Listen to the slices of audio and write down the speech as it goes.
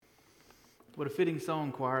What a fitting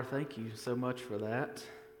song, choir. Thank you so much for that.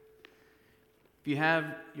 If you have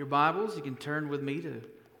your Bibles, you can turn with me to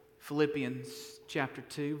Philippians chapter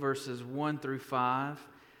 2, verses 1 through 5.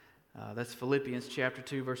 That's Philippians chapter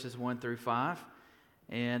 2, verses 1 through 5.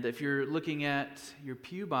 And if you're looking at your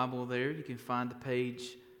pew Bible there, you can find the page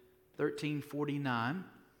 1349.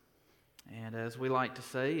 And as we like to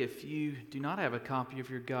say, if you do not have a copy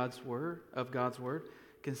of God's Word,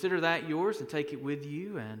 consider that yours and take it with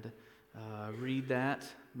you and read that,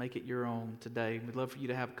 make it your own today. We'd love for you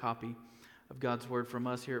to have a copy of God's Word from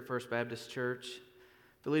us here at First Baptist Church.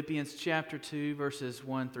 Philippians chapter 2, verses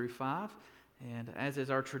 1 through 5. And as is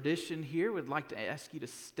our tradition here, we'd like to ask you to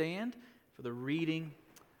stand for the reading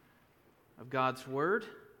of God's Word.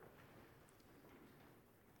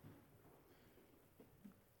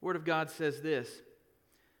 The Word of God says this: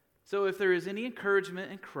 "So if there is any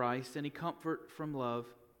encouragement in Christ, any comfort from love,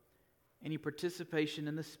 any participation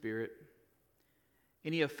in the Spirit,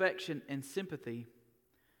 any affection and sympathy,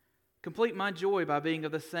 complete my joy by being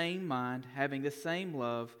of the same mind, having the same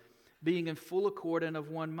love, being in full accord and of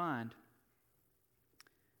one mind.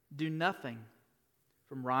 Do nothing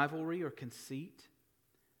from rivalry or conceit,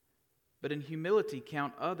 but in humility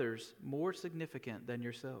count others more significant than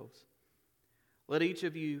yourselves. Let each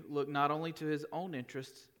of you look not only to his own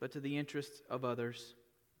interests, but to the interests of others.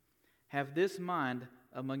 Have this mind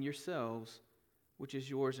among yourselves, which is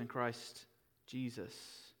yours in Christ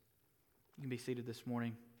Jesus." You can be seated this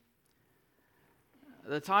morning.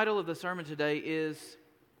 The title of the sermon today is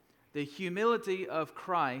 "The Humility of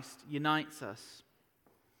Christ Unites Us."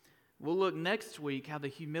 We'll look next week how the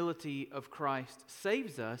humility of Christ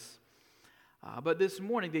saves us. But this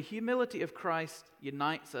morning, the humility of Christ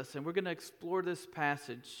unites us. And we're going to explore this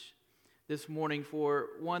passage this morning for,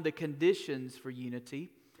 one, the conditions for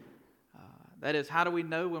unity. That is, how do we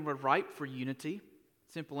know when we're ripe for unity?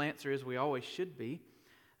 Simple answer is we always should be.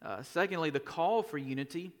 Secondly, the call for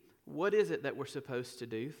unity. What is it that we're supposed to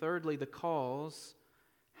do? Thirdly, the cause.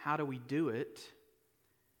 How do we do it?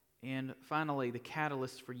 And finally, the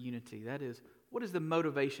catalyst for unity. That is, what is the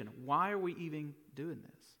motivation? Why are we even doing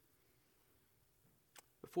this?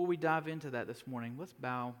 Before we dive into that this morning, let's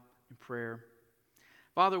bow in prayer.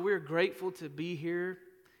 Father, we're grateful to be here,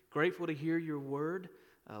 grateful to hear your word.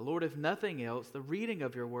 Lord, if nothing else, the reading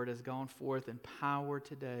of your word has gone forth in power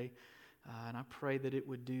today. And I pray that it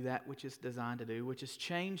would do that which it's designed to do, which is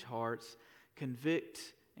change hearts,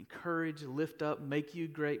 convict, encourage, lift up, make you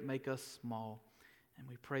great, make us small. And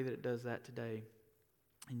we pray that it does that today.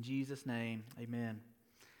 In Jesus' name, amen.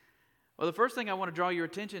 Well, the first thing I want to draw your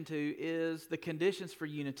attention to is the conditions for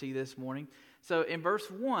unity this morning. So in verse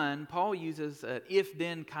 1, Paul uses an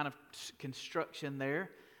if-then kind of construction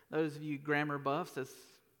there. Those of you grammar buffs, that's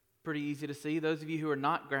pretty easy to see. Those of you who are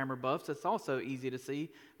not grammar buffs, it's also easy to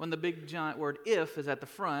see. When the big giant word if is at the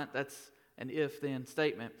front, that's an if-then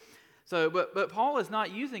statement. So, but Paul is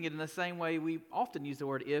not using it in the same way we often use the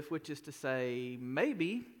word if, which is to say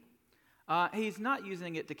maybe. He's not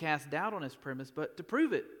using it to cast doubt on his premise, but to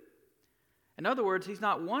prove it. In other words, he's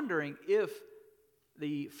not wondering if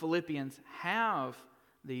the Philippians have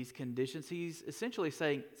these conditions. He's essentially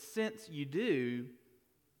saying, since you do.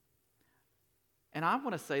 And I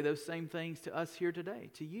want to say those same things to us here today,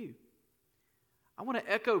 to you. I want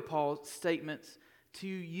to echo Paul's statements to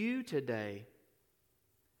you today.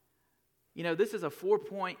 You know, this is a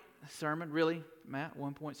 4-point sermon, really, Matt,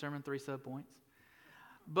 1-point sermon, 3 subpoints.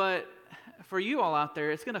 But for you all out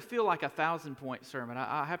there, it's going to feel like a 1,000-point sermon.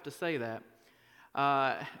 I have to say that.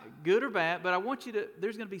 Good or bad, but I want you to,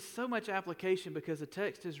 there's going to be so much application because the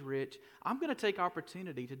text is rich. I'm going to take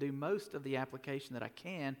opportunity to do most of the application that I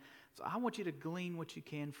can. So I want you to glean what you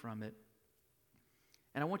can from it.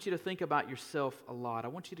 And I want you to think about yourself a lot. I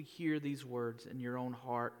want you to hear these words in your own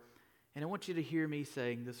heart. And I want you to hear me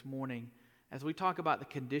saying this morning, as we talk about the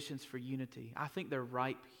conditions for unity, I think they're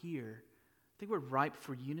ripe here. I think we're ripe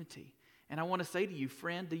for unity. And I want to say to you,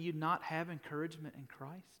 friend, do you not have encouragement in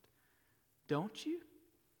Christ? Don't you?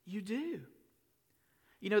 You do.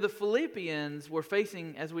 You know, the Philippians were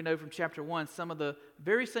facing, as we know from chapter 1, some of the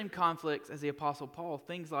very same conflicts as the Apostle Paul,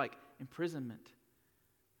 things like imprisonment,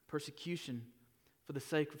 persecution for the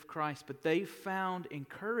sake of Christ. But they found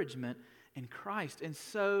encouragement in Christ, and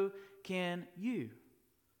so can you.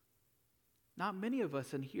 Not many of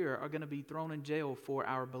us in here are going to be thrown in jail for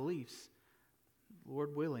our beliefs,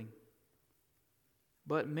 Lord willing.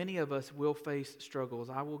 But many of us will face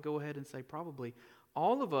struggles. I will go ahead and say probably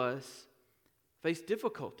all of us face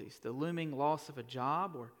difficulties, the looming loss of a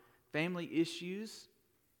job or family issues,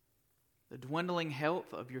 the dwindling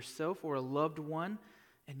health of yourself or a loved one,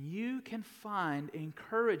 and you can find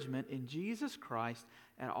encouragement in Jesus Christ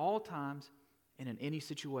at all times and in any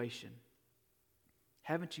situation.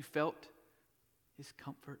 Haven't you felt His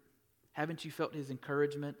comfort? Haven't you felt His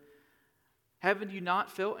encouragement? Haven't you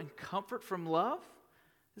not felt comfort from love?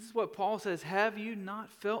 This is what Paul says. Have you not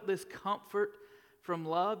felt this comfort from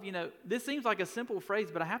love? You know, this seems like a simple phrase,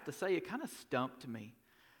 but I have to say it kind of stumped me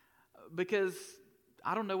because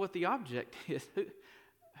I don't know what the object is.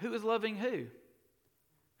 Who is loving who?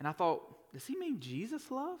 And I thought, does he mean Jesus'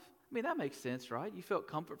 love? I mean, that makes sense, right? You felt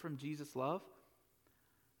comfort from Jesus' love.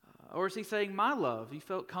 Or is he saying my love? You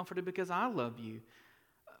felt comforted because I love you.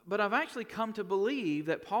 But I've actually come to believe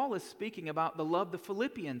that Paul is speaking about the love the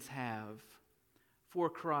Philippians have for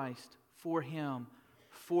Christ, for Him,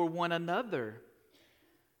 for one another.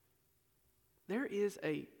 There is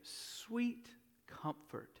a sweet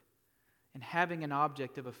comfort in having an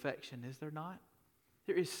object of affection, is there not?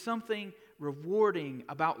 There is something rewarding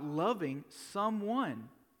about loving someone.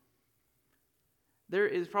 There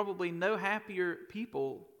is probably no happier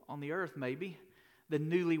people on the earth, maybe, than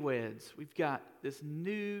newlyweds. We've got this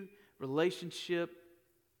new relationship.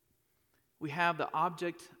 We have the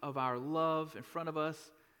object of our love in front of us,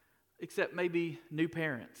 except maybe new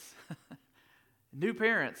parents. New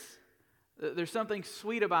parents. There's something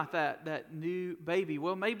sweet about that new baby.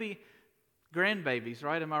 Well, maybe grandbabies,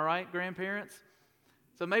 right? Am I right, grandparents?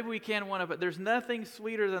 So maybe we can one up it. There's nothing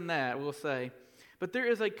sweeter than that, we'll say. But there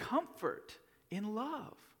is a comfort in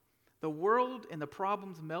love. The world and the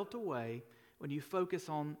problems melt away when you focus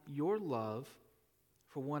on your love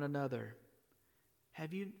for one another.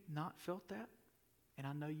 Have you not felt that? And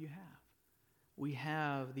I know you have. We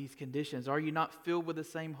have these conditions. Are you not filled with the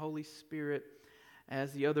same Holy Spirit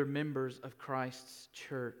as the other members of Christ's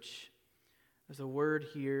church? There's a word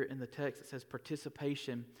here in the text that says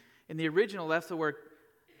participation. In the original, that's the word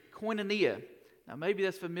koinonia. Now, maybe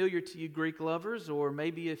that's familiar to you Greek lovers, or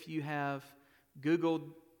maybe if you have Googled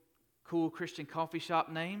cool Christian coffee shop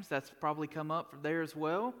names, that's probably come up there as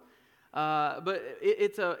well. But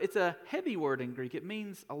it's a heavy word in Greek. It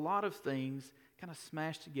means a lot of things kind of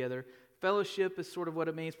smashed together. Fellowship is sort of what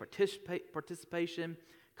it means, participation,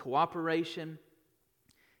 cooperation.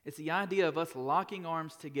 It's the idea of us locking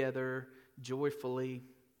arms together joyfully,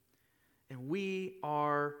 and we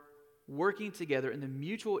are working together in the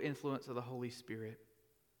mutual influence of the Holy Spirit.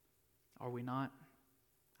 Are we not?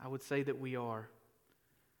 I would say that we are.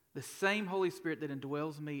 The same Holy Spirit that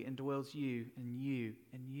indwells me indwells you and you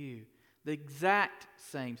and you. The exact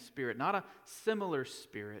same Spirit, not a similar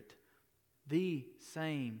Spirit. The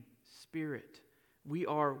same Spirit. We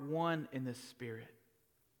are one in this Spirit.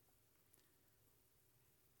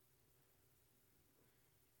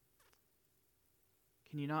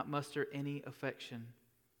 Can you not muster any affection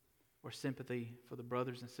or sympathy for the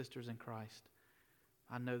brothers and sisters in Christ?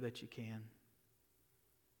 I know that you can.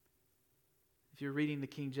 If you're reading the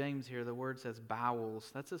King James here, the word says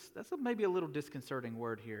bowels. That's maybe a little disconcerting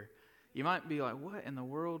word here. You might be like, what in the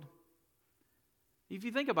world? If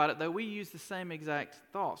you think about it, though, we use the same exact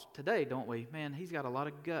thoughts today, don't we? Man, he's got a lot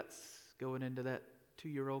of guts going into that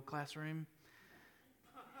 2-year-old classroom.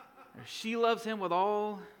 Or she loves him with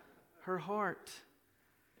all her heart.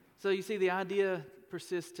 So you see, the idea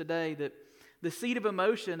persists today that the seat of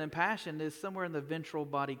emotion and passion is somewhere in the ventral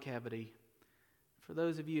body cavity. For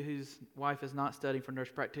those of you whose wife is not studying for nurse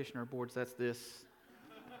practitioner boards, that's this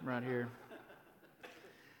right here.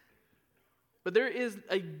 But there is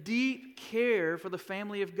a deep care for the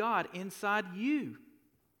family of God inside you.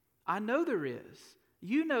 I know there is.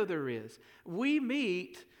 You know there is. We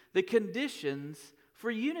meet the conditions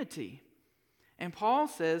for unity. And Paul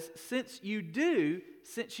says, since you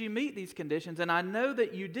meet these conditions, and I know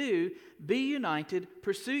that you do, be united,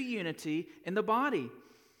 pursue unity in the body.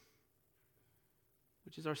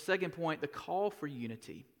 Which is our second point, the call for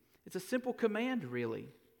unity. It's a simple command, really.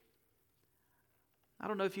 I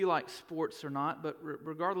don't know if you like sports or not, but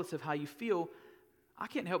regardless of how you feel, I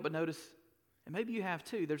can't help but notice, and maybe you have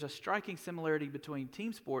too, there's a striking similarity between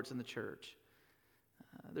team sports and the church.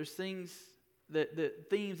 There's themes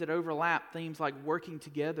that overlap, themes like working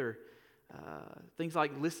together, things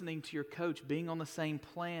like listening to your coach, being on the same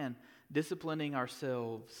plan, disciplining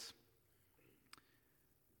ourselves.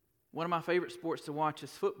 One of my favorite sports to watch is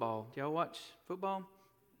football. Do y'all watch football?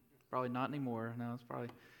 Probably not anymore. No, it's probably...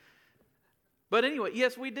 But anyway,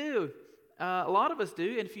 yes, we do. A lot of us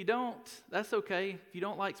do, and if you don't, that's okay. If you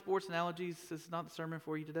don't like sports analogies, this is not the sermon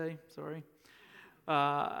for you today. Sorry.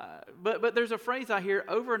 But there's a phrase I hear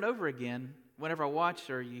over and over again whenever I watch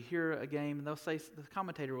or you hear a game, and the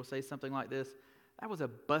commentator will say something like this: "That was a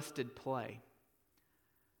busted play."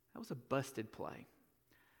 That was a busted play.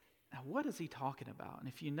 Now, what is he talking about? And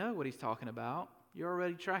if you know what he's talking about, you're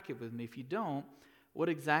already tracking with me. If you don't, What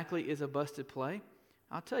exactly is a busted play?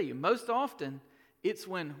 I'll tell you, most often it's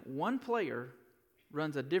when one player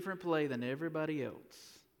runs a different play than everybody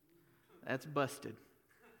else. That's busted.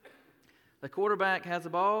 The quarterback has the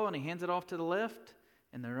ball and he hands it off to the left,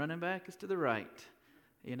 and the running back is to the right.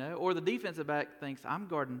 Or the defensive back thinks, I'm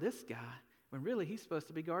guarding this guy, when really he's supposed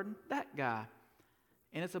to be guarding that guy.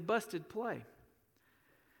 And it's a busted play.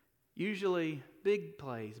 Usually big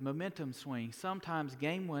plays, momentum swings, sometimes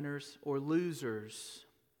game winners or losers.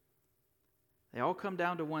 They all come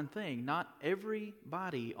down to one thing. Not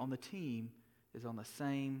everybody on the team is on the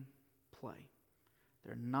same play.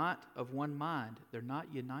 They're not of one mind. They're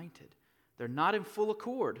not united. They're not in full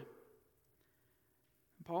accord.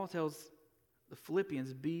 Paul tells the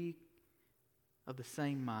Philippians, be of the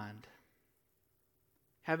same mind.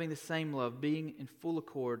 Having the same love, being in full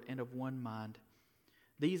accord and of one mind.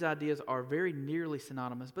 These ideas are very nearly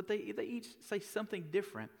synonymous, but they each say something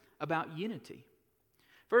different about unity.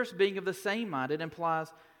 First, being of the same mind, it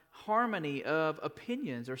implies harmony of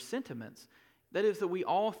opinions or sentiments. That is, that we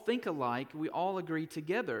all think alike, we all agree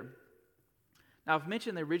together. Now, I've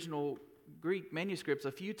mentioned the original Greek manuscripts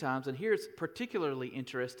a few times, and here it's particularly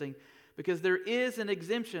interesting because there is an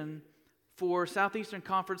exemption for Southeastern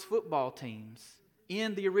Conference football teams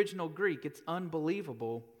in the original Greek. It's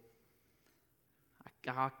unbelievable.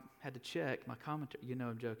 I had to check my commentary.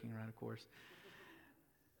 I'm joking, right, of course.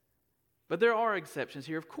 But there are exceptions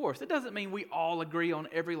here, of course. It doesn't mean we all agree on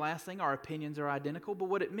every last thing. Our opinions are identical. But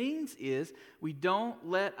what it means is we don't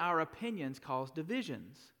let our opinions cause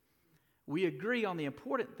divisions. We agree on the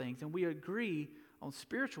important things, and we agree on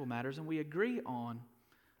spiritual matters, and we agree on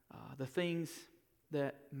the things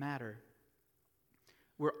that matter.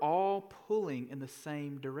 We're all pulling in the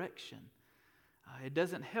same direction. It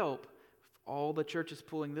doesn't help if all the church is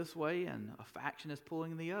pulling this way and a faction is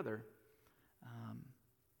pulling the other.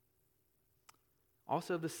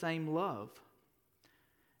 Also the same love.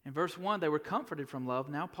 In verse 1, they were comforted from love.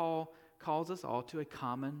 Now Paul calls us all to a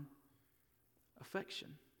common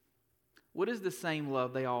affection. What is the same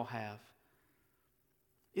love they all have?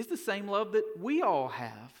 It's the same love that we all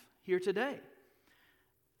have here today.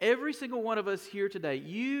 Every single one of us here today,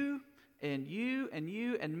 you and you and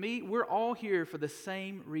you and me, we're all here for the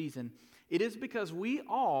same reason. It is because we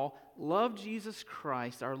all love Jesus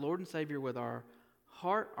Christ, our Lord and Savior, with our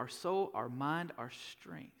heart, our soul, our mind, our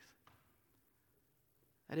strength.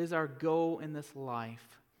 That is our goal in this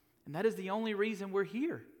life. And that is the only reason we're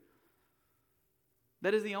here.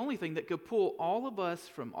 That is the only thing that could pull all of us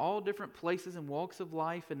from all different places and walks of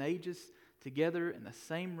life and ages together in the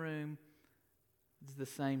same room. It's the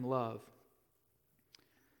same love.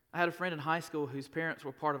 I had a friend in high school whose parents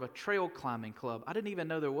were part of a trail climbing club. I didn't even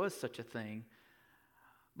know there was such a thing.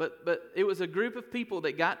 But it was a group of people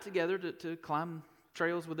that got together to climb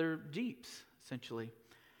trails with their Jeeps, essentially.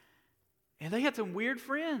 And they had some weird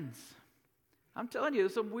friends. I'm telling you,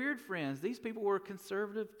 some weird friends. These people were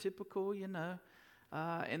conservative, typical,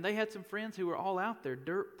 and they had some friends who were all out there,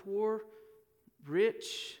 dirt poor,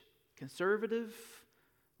 rich, conservative,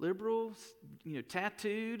 liberals,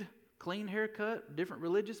 tattooed, clean haircut, different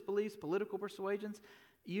religious beliefs, political persuasions,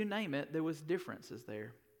 you name it, there was differences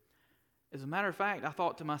there. As a matter of fact, I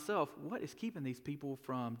thought to myself, what is keeping these people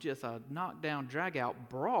from just a knockdown, drag-out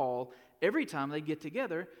brawl every time they get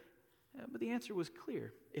together? But the answer was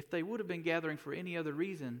clear. If they would have been gathering for any other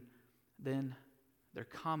reason than their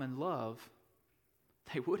common love,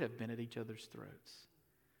 they would have been at each other's throats.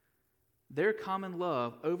 Their common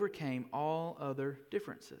love overcame all other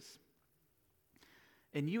differences.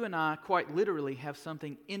 And you and I, quite literally, have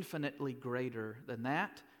something infinitely greater than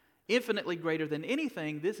that. Infinitely greater than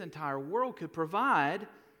anything this entire world could provide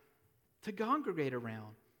to congregate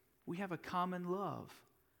around. We have a common love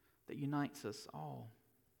that unites us all.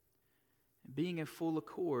 And being in full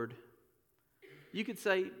accord, you could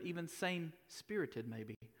say even same-spirited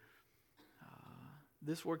maybe.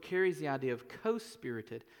 This word carries the idea of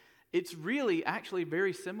co-spirited. It's really actually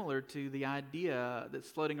very similar to the idea that's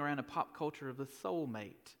floating around in pop culture of the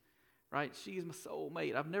soulmate. Right? She's my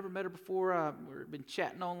soulmate. I've never met her before. We've been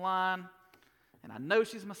chatting online, and I know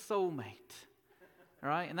she's my soulmate.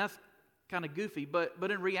 Right? And that's kind of goofy, but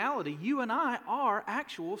in reality, you and I are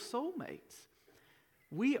actual soulmates.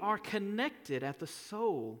 We are connected at the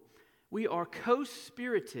soul. We are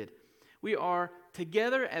co-spirited. We are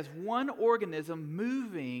together as one organism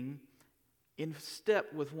moving in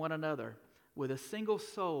step with one another, with a single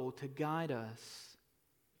soul to guide us.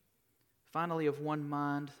 Finally, of one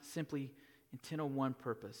mind, simply intent on one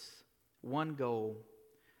purpose, one goal.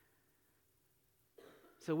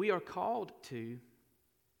 So we are called to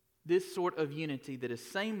this sort of unity that is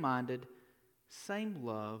same-minded, same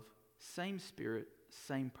love, same spirit,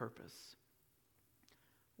 same purpose.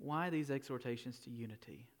 Why these exhortations to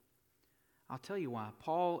unity? I'll tell you why.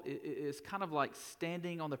 Paul is kind of like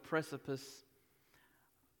standing on the precipice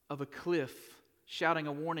of a cliff, shouting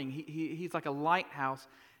a warning. He's like a lighthouse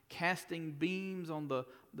casting beams on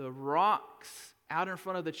the rocks out in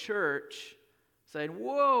front of the church, saying,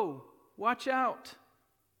 "Whoa, watch out."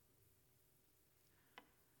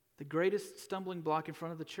 The greatest stumbling block in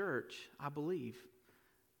front of the church, I believe,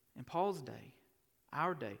 in Paul's day,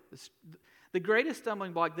 our day, the greatest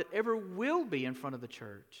stumbling block that ever will be in front of the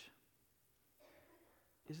church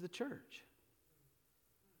is the church.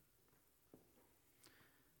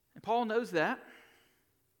 And Paul knows that.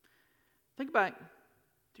 Think back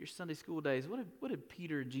to your Sunday school days. What did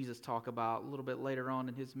Peter and Jesus talk about a little bit later on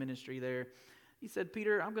in his ministry there? He said,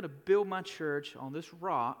 "Peter, I'm going to build my church on this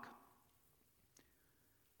rock,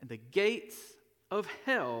 and the gates of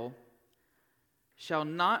hell shall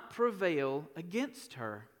not prevail against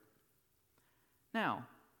her." Now,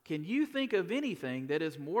 can you think of anything that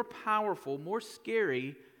is more powerful, more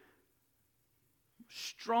scary,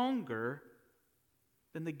 stronger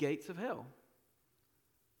than the gates of hell?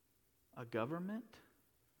 A government?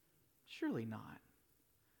 Surely not.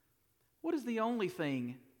 What is the only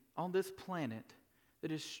thing on this planet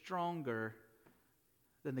that is stronger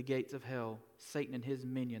than the gates of hell, Satan and his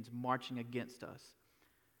minions marching against us?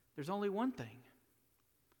 There's only one thing,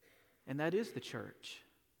 and that is the church.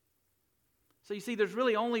 So you see, there's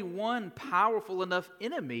really only one powerful enough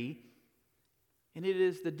enemy, and it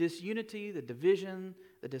is the disunity, the division,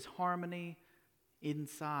 the disharmony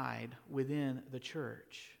inside, within the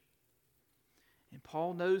church. And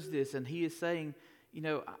Paul knows this, and he is saying,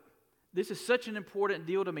 this is such an important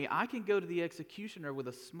deal to me. I can go to the executioner with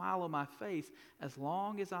a smile on my face as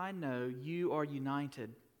long as I know you are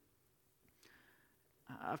united.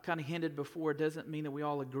 I've kind of hinted before, it doesn't mean that we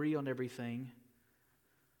all agree on everything,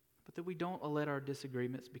 but that we don't let our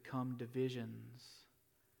disagreements become divisions.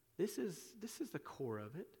 This is the core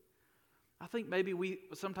of it. I think maybe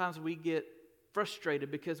sometimes we get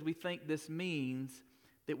frustrated because we think this means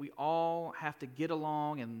that we all have to get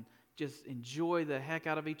along and just enjoy the heck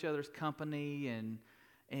out of each other's company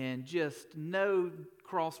and just no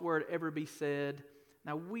cross word ever be said.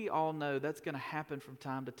 Now, we all know that's going to happen from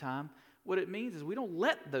time to time. What it means is we don't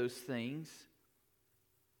let those things,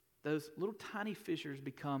 those little tiny fissures,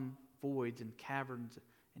 become voids and caverns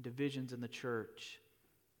and divisions in the church.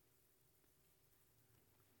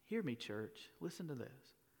 Hear me, church. Listen to this.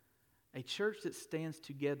 A church that stands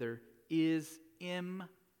together is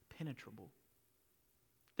impenetrable.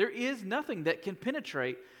 There is nothing that can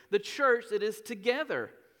penetrate the church that is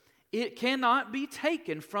together. It cannot be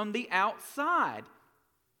taken from the outside.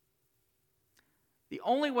 The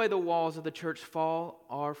only way the walls of the church fall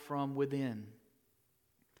are from within.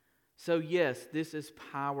 So yes, this is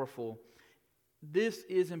powerful. This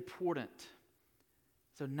is important.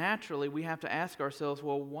 So naturally, we have to ask ourselves,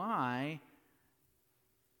 well, why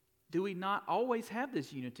do we not always have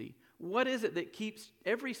this unity? What is it that keeps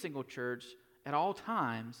every single church at all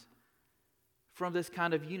times from this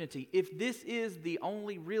kind of unity? If this is the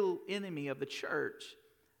only real enemy of the church,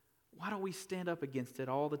 why don't we stand up against it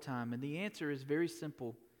all the time? And the answer is very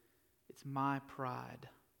simple. It's my pride,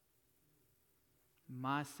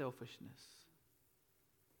 my selfishness.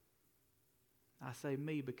 I say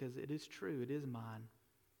me because it is true, it is mine.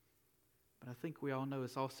 But I think we all know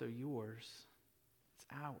it's also yours. It's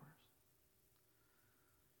ours.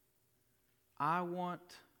 I want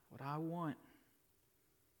what I want.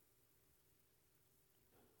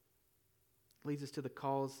 Leads us to the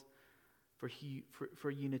cause for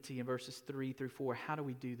unity in verses 3 through 4. How do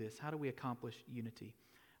we do this? How do we accomplish unity?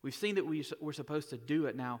 We've seen that we're supposed to do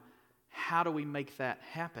it. Now, how do we make that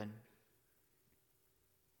happen?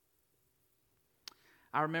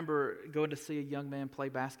 I remember going to see a young man play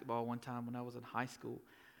basketball one time when I was in high school.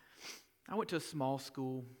 I went to a small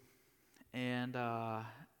school and, out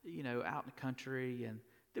in the country, and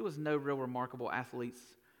there was no real remarkable athletes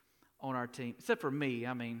on our team, except for me.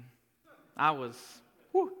 I mean, I was,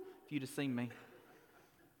 if you'd have seen me.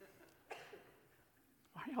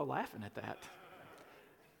 Why are y'all laughing at that?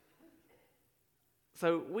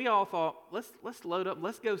 So we all thought, let's load up.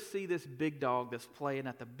 Let's go see this big dog that's playing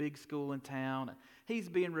at the big school in town. And he's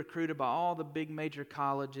being recruited by all the big major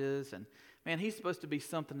colleges. And, man, he's supposed to be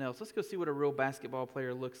something else. Let's go see what a real basketball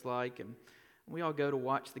player looks like. And we all go to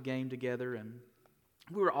watch the game together. And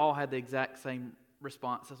we all had the exact same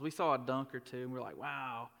responses. We saw a dunk or two, and we're like,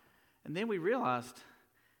 wow. And then we realized,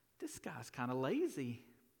 this guy's kind of lazy.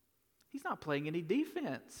 He's not playing any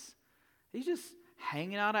defense. He's just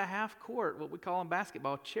hanging out at half court, what we call in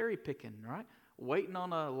basketball, cherry picking, right? waiting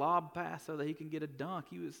on a lob pass so that he can get a dunk.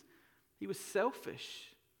 He was selfish.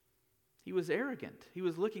 He was arrogant. He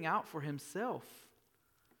was looking out for himself.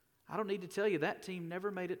 I don't need to tell you, that team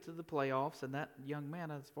never made it to the playoffs, and that young man,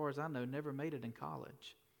 as far as I know, never made it in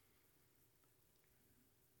college.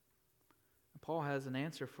 Paul has an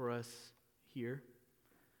answer for us here.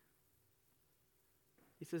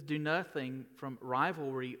 He says, do nothing from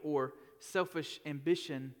rivalry or selfish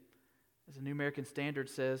ambition, as the New American Standard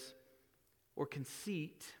says, or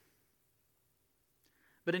conceit.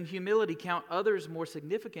 But in humility count others more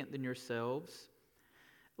significant than yourselves.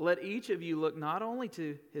 Let each of you look not only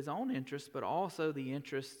to his own interests, but also the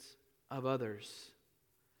interests of others.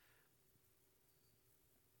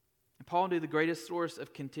 And Paul knew the greatest source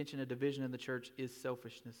of contention and division in the church is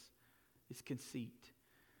selfishness, is conceit.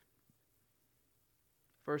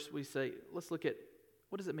 First we say, let's look at,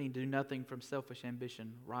 what does it mean, do nothing from selfish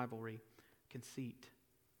ambition, rivalry, conceit?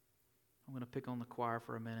 I'm going to pick on the choir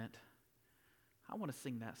for a minute. I want to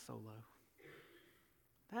sing that solo.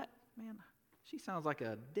 That, man, she sounds like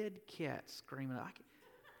a dead cat screaming.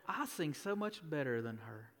 I sing so much better than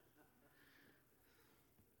her.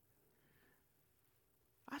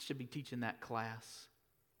 I should be teaching that class.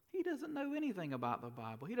 He doesn't know anything about the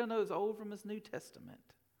Bible. He doesn't know his Old from his New Testament.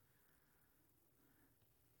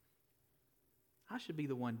 I should be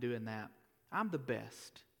the one doing that. I'm the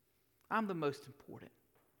best. I'm the most important.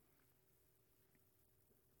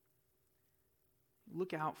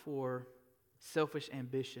 Look out for selfish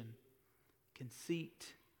ambition, conceit.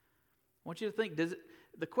 I want you to think,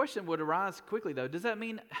 the question would arise quickly though, does that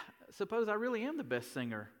mean, suppose I really am the best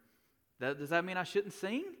singer? Does that mean I shouldn't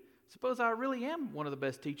sing? Suppose I really am one of the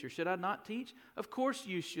best teachers. Should I not teach? Of course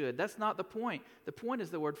you should. That's not the point. The point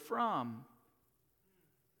is the word from.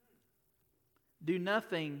 Do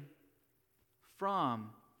nothing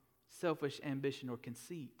from selfish ambition or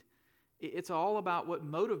conceit. It's all about what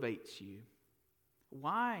motivates you.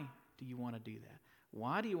 Why do you want to do that?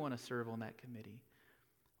 Why do you want to serve on that committee?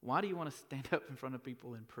 Why do you want to stand up in front of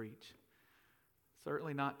people and preach?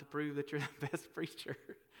 Certainly not to prove that you're the best preacher.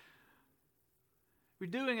 We're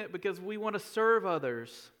doing it because we want to serve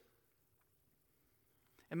others.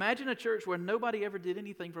 Imagine a church where nobody ever did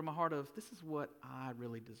anything from a heart of, this is what I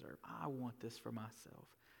really deserve. I want this for myself.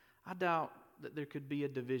 I doubt that there could be a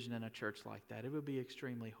division in a church like that. It would be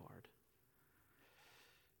extremely hard.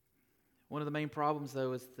 One of the main problems,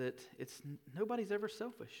 though, is that nobody's ever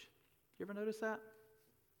selfish. You ever notice that?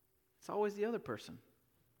 It's always the other person.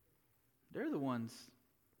 They're the ones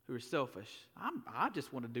who are selfish. I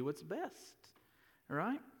just want to do what's best. All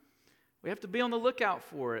right? We have to be on the lookout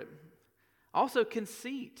for it. Also,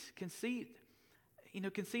 conceit. Conceit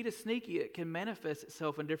is sneaky. It can manifest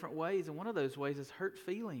itself in different ways, and one of those ways is hurt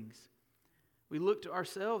feelings. We look to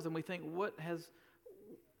ourselves and we think, what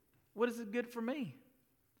is it good for me?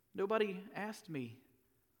 Nobody asked me,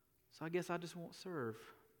 so I guess I just won't serve.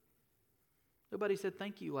 Nobody said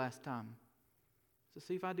thank you last time, so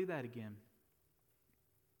see if I do that again.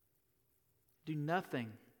 Do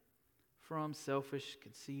nothing from selfish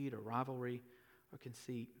conceit or rivalry or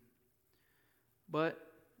conceit. But,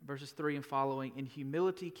 verses 3 and following, in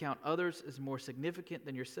humility count others as more significant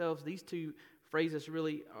than yourselves. These two phrases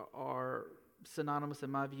really are synonymous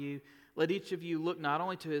in my view. Let each of you look not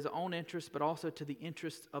only to his own interests, but also to the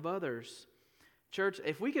interests of others. Church,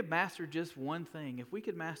 if we could master just one thing, if we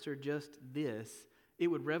could master just this, it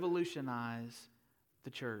would revolutionize the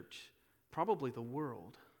church, probably the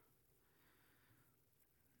world.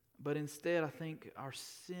 But instead, I think our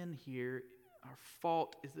sin here, our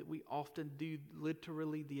fault, is that we often do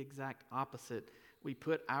literally the exact opposite. We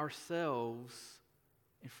put ourselves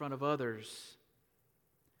in front of others.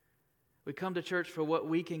 We come to church for what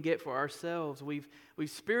we can get for ourselves. We've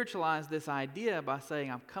spiritualized this idea by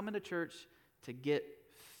saying, I'm coming to church to get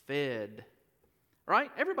fed.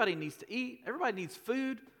 Right? Everybody needs to eat. Everybody needs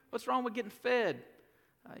food. What's wrong with getting fed?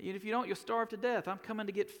 If you don't, you'll starve to death. I'm coming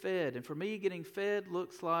to get fed. And for me, getting fed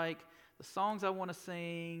looks like the songs I want to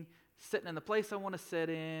sing, sitting in the place I want to sit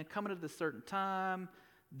in, coming at this certain time,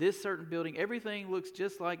 this certain building. Everything looks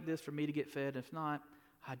just like this for me to get fed. If not,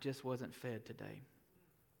 I just wasn't fed today.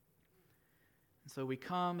 And so we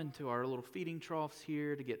come into our little feeding troughs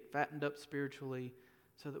here to get fattened up spiritually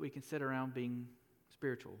so that we can sit around being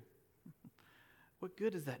spiritual. What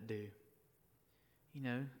good does that do?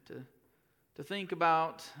 To think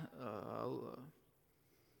about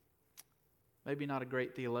maybe not a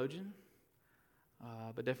great theologian,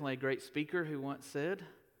 but definitely a great speaker who once said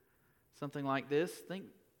something like this: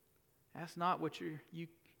 ask not what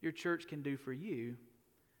your church can do for you,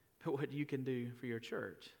 but what you can do for your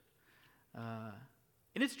church.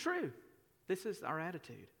 And it's true. This is our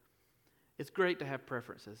attitude. It's great to have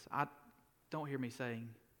preferences. Don't hear me saying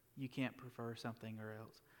you can't prefer something or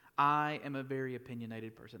else. I am a very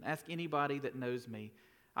opinionated person. Ask anybody that knows me.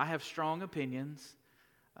 I have strong opinions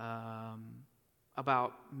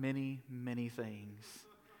about many, many things.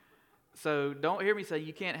 So don't hear me say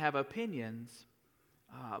you can't have opinions.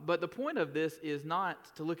 But the point of this is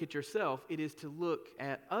not to look at yourself. It is to look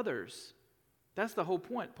at others. That's the whole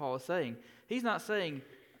point Paul is saying. He's not saying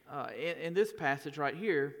in this passage right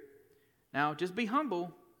here, now just be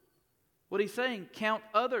humble. What he's saying, count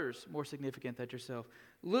others more significant than yourself.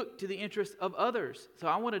 Look to the interests of others. So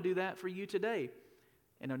I want to do that for you today.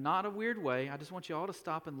 In a not a weird way, I just want you all to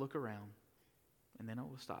stop and look around. And then I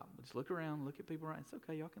will stop. Just look around, look at people around. It's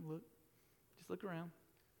okay, y'all can look. Just look around.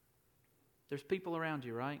 There's people around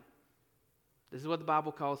you, right? This is what the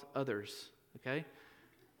Bible calls others, okay?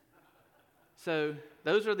 So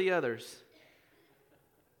those are the others.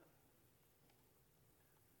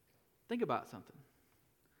 Think about something.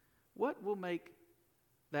 What will make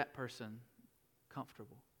that person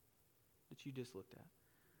comfortable that you just looked at?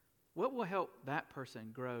 What will help that person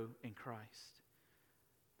grow in Christ?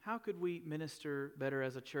 How could we minister better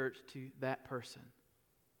as a church to that person?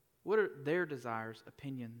 What are their desires,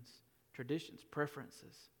 opinions, traditions,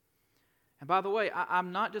 preferences? And by the way,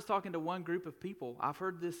 I'm not just talking to one group of people. I've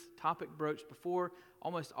heard this topic broached before.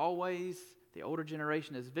 Almost always, the older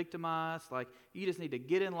generation is victimized. Like, you just need to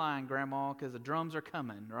get in line, Grandma, because the drums are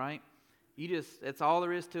coming, right? That's all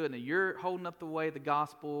there is to it. And you're holding up the way of the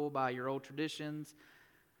gospel by your old traditions.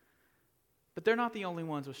 But they're not the only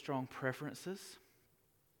ones with strong preferences.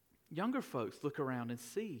 Younger folks look around and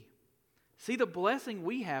see the blessing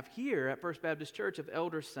we have here at First Baptist Church of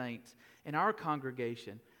elder saints in our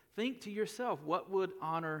congregation. Think to yourself, what would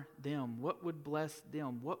honor them? What would bless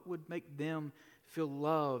them? What would make them feel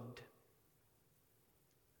loved?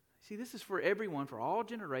 See, this is for everyone, for all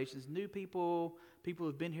generations, new people, people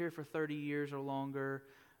who've been here for 30 years or longer,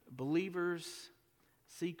 believers,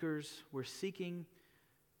 seekers. We're seeking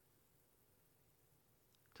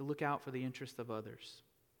to look out for the interests of others.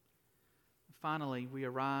 Finally, we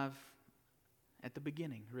arrive at the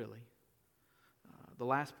beginning, really. The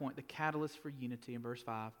last point, the catalyst for unity in verse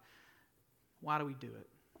 5. Why do we do it?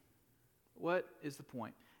 What is the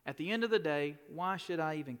point? At the end of the day, why should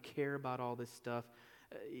I even care about all this stuff?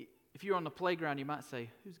 If you're on the playground, you might say,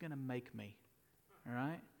 who's going to make me? All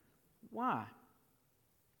right? Why?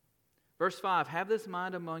 Verse 5, have this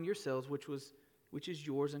mind among yourselves, which is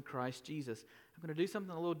yours in Christ Jesus. I'm going to do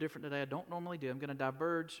something a little different today I don't normally do. I'm going to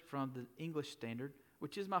diverge from the English Standard,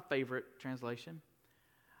 which is my favorite translation.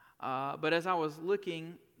 But as I was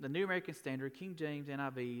looking, the New American Standard, King James,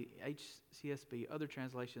 NIV, HCSB, other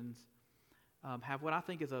translations have what I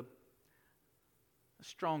think is a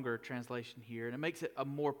stronger translation here, and it makes it a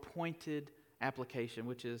more pointed application,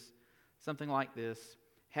 which is something like this.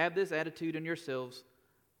 Have this attitude in yourselves,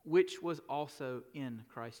 which was also in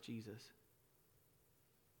Christ Jesus.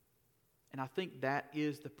 And I think that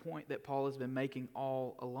is the point that Paul has been making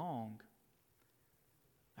all along.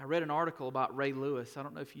 I read an article about Ray Lewis. I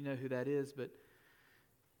don't know if you know who that is, but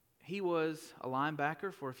he was a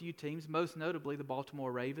linebacker for a few teams, most notably the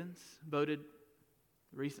Baltimore Ravens, voted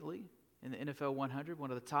recently in the NFL 100,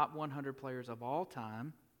 one of the top 100 players of all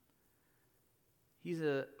time. He's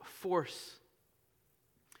a force.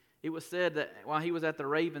 It was said that while he was at the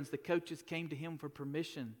Ravens, the coaches came to him for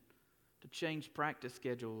permission to change practice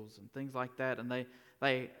schedules and things like that. And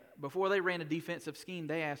they before they ran a defensive scheme,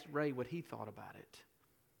 they asked Ray what he thought about it.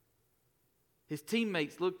 His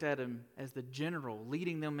teammates looked at him as the general,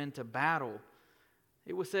 leading them into battle.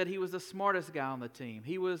 It was said he was the smartest guy on the team.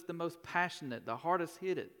 He was the most passionate, the hardest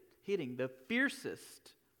hitting, the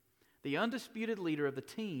fiercest, the undisputed leader of the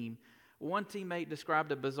team. One teammate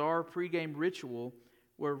described a bizarre pregame ritual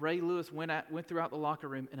where Ray Lewis went throughout the locker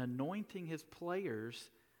room and anointing his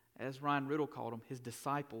players, as Ryan Riddle called them, his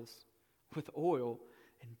disciples, with oil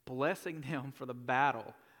and blessing them for the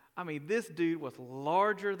battle. I mean, this dude was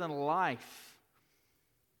larger than life.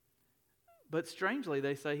 But strangely,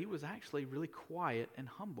 they say he was actually really quiet and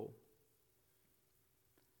humble.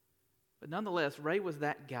 But nonetheless, Ray was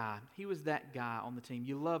that guy. He was that guy on the team.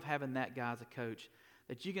 You love having that guy as a coach.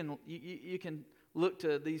 That you can look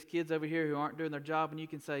to these kids over here who aren't doing their job and you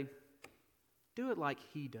can say, do it like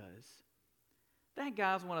he does. That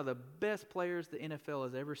guy's one of the best players the NFL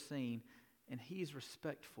has ever seen, and he's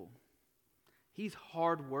respectful. He's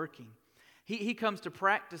hardworking. He comes to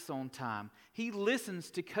practice on time. He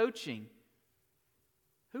listens to coaching.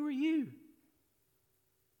 Who are you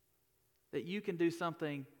that you can do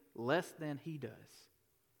something less than he does?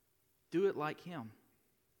 Do it like him.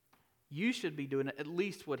 You should be doing at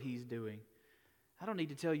least what he's doing. I don't need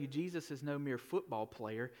to tell you, Jesus is no mere football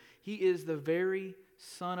player. He is the very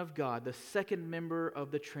Son of God, the second member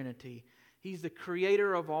of the Trinity. He's the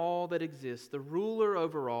creator of all that exists, the ruler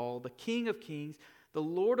over all, the King of kings, the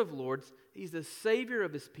Lord of lords. He's the Savior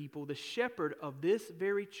of His people, the shepherd of this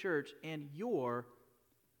very church, and your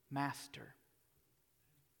master.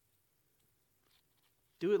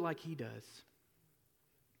 Do it like He does.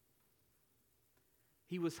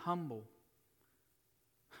 He was humble.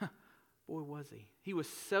 Boy, was He. He was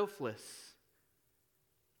selfless.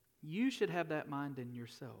 You should have that mind in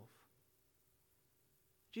yourself.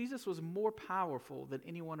 Jesus was more powerful than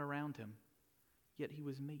anyone around Him, yet He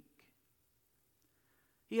was meek.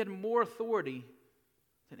 He had more authority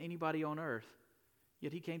than anybody on earth,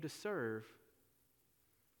 yet He came to serve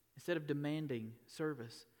instead of demanding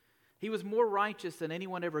service. He was more righteous than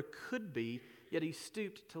anyone ever could be, yet He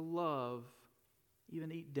stooped to love,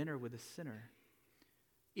 even eat dinner with a sinner.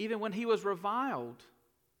 Even when He was reviled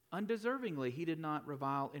undeservingly, He did not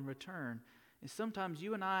revile in return. And sometimes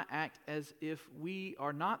you and I act as if we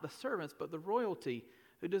are not the servants, but the royalty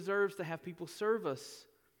who deserves to have people serve us.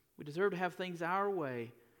 We deserve to have things our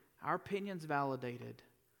way, our opinions validated,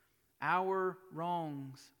 our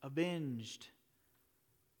wrongs avenged.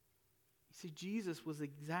 You see, Jesus was the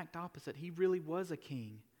exact opposite. He really was a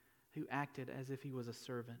king who acted as if He was a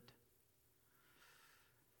servant.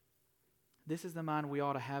 This is the mind we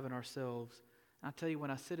ought to have in ourselves. And I tell you,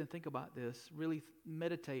 when I sit and think about this, really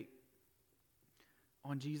meditate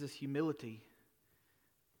on Jesus' humility,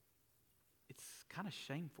 it's kind of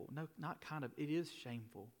shameful. No, not kind of. It is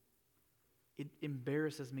shameful. It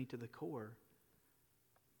embarrasses me to the core.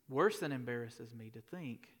 Worse than embarrasses me to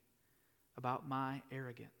think about my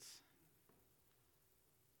arrogance.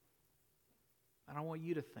 I don't want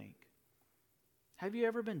you to think. Have you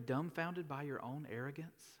ever been dumbfounded by your own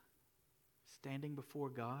arrogance? Standing before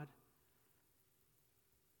God?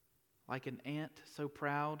 Like an ant so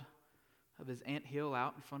proud of his anthill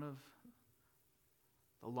out in front of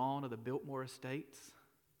the lawn of the Biltmore Estates.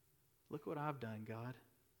 Look what I've done, God.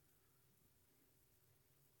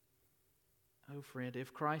 Oh, friend,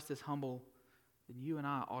 if Christ is humble, then you and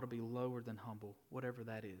I ought to be lower than humble, whatever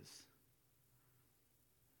that is.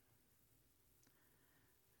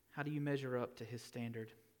 How do you measure up to His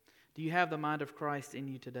standard? Do you have the mind of Christ in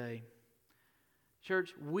you today?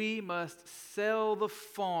 Church, we must sell the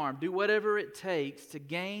farm, do whatever it takes to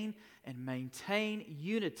gain and maintain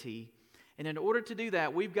unity. And in order to do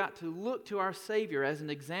that, we've got to look to our Savior as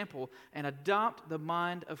an example and adopt the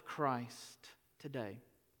mind of Christ today.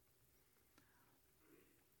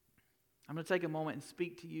 I'm going to take a moment and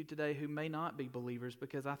speak to you today who may not be believers,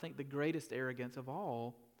 because I think the greatest arrogance of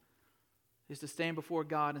all is to stand before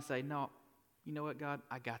God and say, no, you know what, God,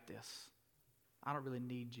 I got this. I don't really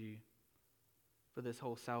need you for this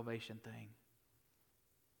whole salvation thing.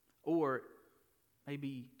 Or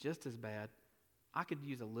maybe just as bad, I could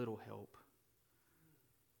use a little help.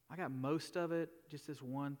 I got most of it, just this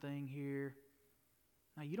one thing here.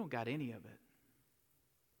 No, you don't got any of it.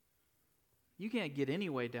 You can't get any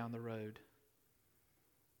way down the road.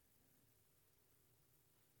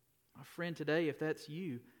 My friend, today, if that's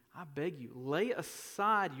you, I beg you, lay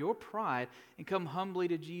aside your pride and come humbly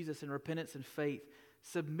to Jesus in repentance and faith.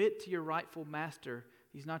 Submit to your rightful master.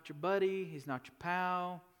 He's not your buddy. He's not your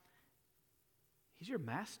pal. He's your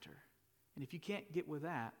master. And if you can't get with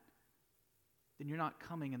that, then you're not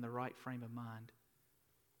coming in the right frame of mind.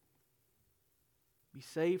 Be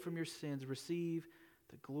saved from your sins. Receive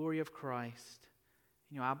the glory of Christ.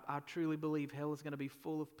 You know, I truly believe hell is going to be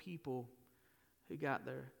full of people who got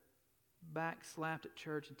their back slapped at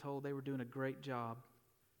church and told they were doing a great job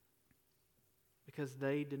because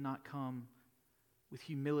they did not come with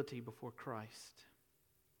humility before Christ.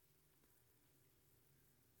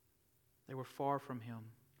 They were far from Him.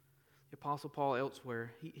 The Apostle Paul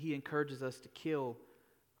elsewhere, he encourages us to kill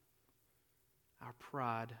our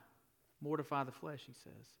pride, mortify the flesh, he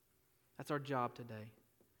says. That's our job today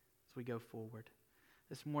as we go forward.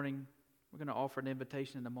 This morning, we're going to offer an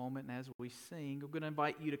invitation in a moment, and as we sing, we're going to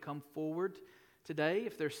invite you to come forward today.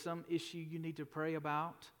 If there's some issue you need to pray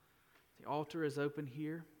about, the altar is open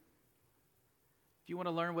here. If you want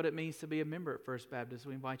to learn what it means to be a member at First Baptist,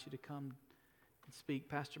 we invite you to come and speak.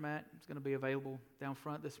 Pastor Matt is going to be available down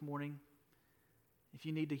front this morning. If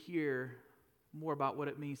you need to hear more about what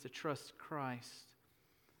it means to trust Christ,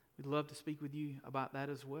 we'd love to speak with you about that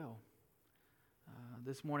as well.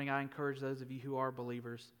 This morning, I encourage those of you who are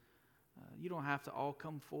believers, you don't have to all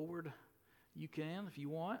come forward. You can if you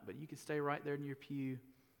want, but you can stay right there in your pew.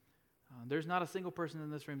 There's not a single person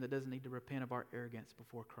in this room that doesn't need to repent of our arrogance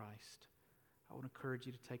before Christ. I would encourage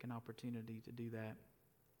you to take an opportunity to do that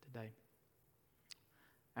today.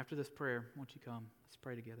 After this prayer, won't you come? Let's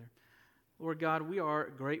pray together. Lord God, we are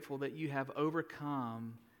grateful that you have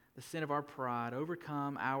overcome the sin of our pride,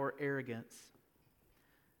 overcome our arrogance,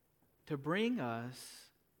 to bring us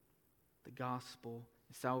the gospel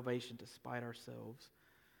and salvation despite ourselves.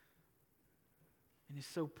 And it's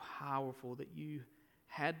so powerful that you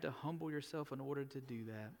had to humble yourself in order to do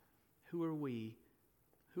that. Who are we?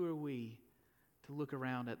 Who are we to look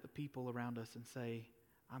around at the people around us and say,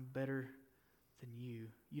 I'm better than you.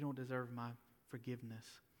 You don't deserve my forgiveness.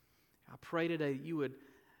 I pray today that you would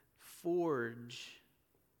forge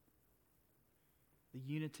the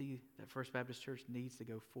unity that First Baptist Church needs to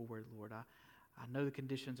go forward, Lord. I know the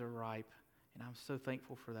conditions are ripe, and I'm so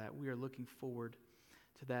thankful for that. We are looking forward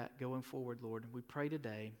to that going forward, Lord. And we pray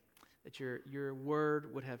today that your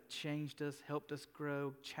word would have changed us, helped us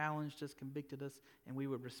grow, challenged us, convicted us, and we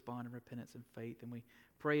would respond in repentance and faith. And we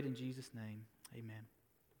pray it in Jesus' name. Amen.